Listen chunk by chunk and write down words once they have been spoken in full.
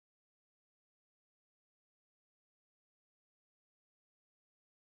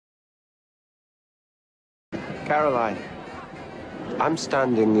Caroline, I'm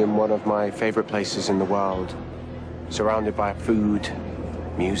standing in one of my favorite places in the world, surrounded by food,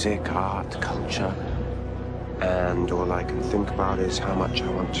 music, art, culture, and all I can think about is how much I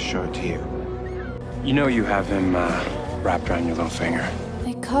want to show it to you. You know you have him wrapped around your little finger.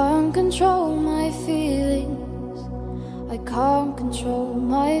 I can't control my feelings, I can't control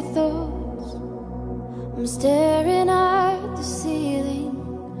my thoughts. I'm staring at the ceiling,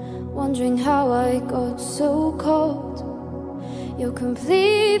 wondering how I got so cold. You're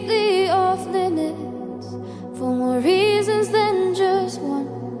completely off limits for more reasons than just one,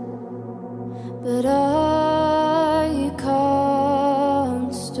 but I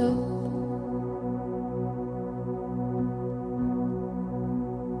can't stop.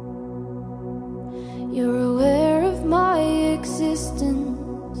 You're aware of my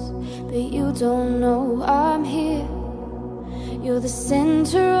existence, but you don't know I'm here. You're the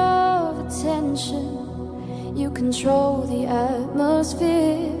center of attention, you control the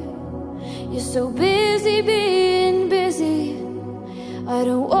atmosphere. You're so busy being busy, I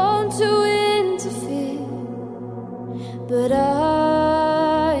don't want to interfere, but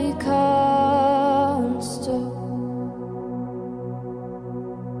I can't stop.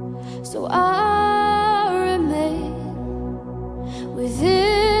 So I remain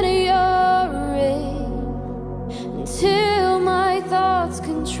within your reign until my thoughts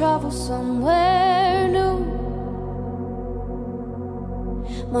can travel somewhere new.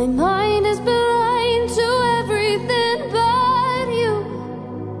 My mind is blind to everything but you,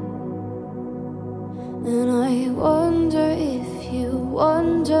 and I wonder if you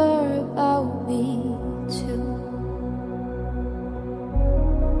wonder about me too.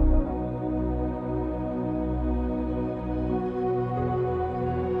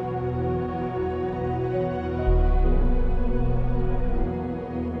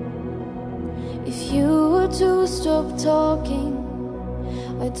 If you were to stop talking,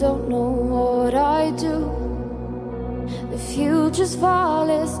 I don't know what I'd do. The future's far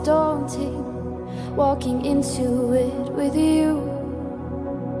less daunting, walking into it with you.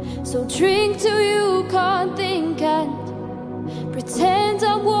 So drink till you can't think and pretend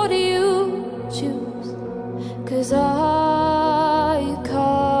I'm what you choose, 'cause I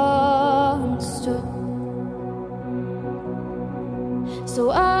can't stop. So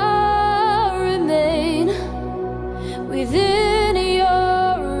I remain within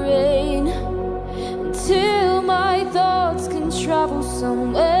your reign until my thoughts can travel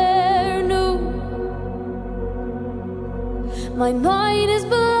somewhere new. My mind is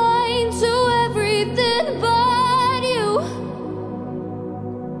blind to everything but you.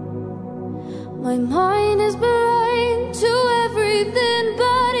 My mind is blind to everything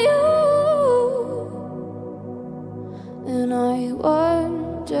but you, and I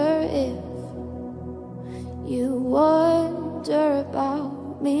wonder if you wonder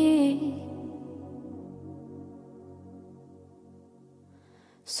about me.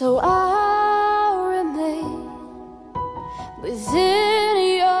 So I'll remain within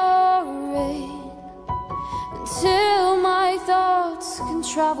your reign until my thoughts can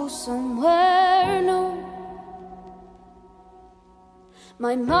travel somewhere new.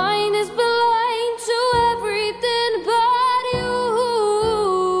 My mind is blind to everything but you,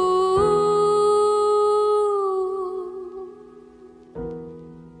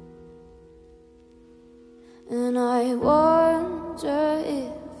 and I wonder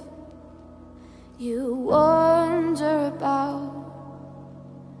if you wonder about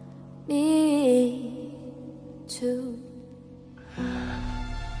me too.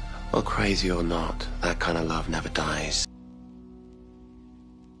 Well, crazy or not, that kind of love never dies.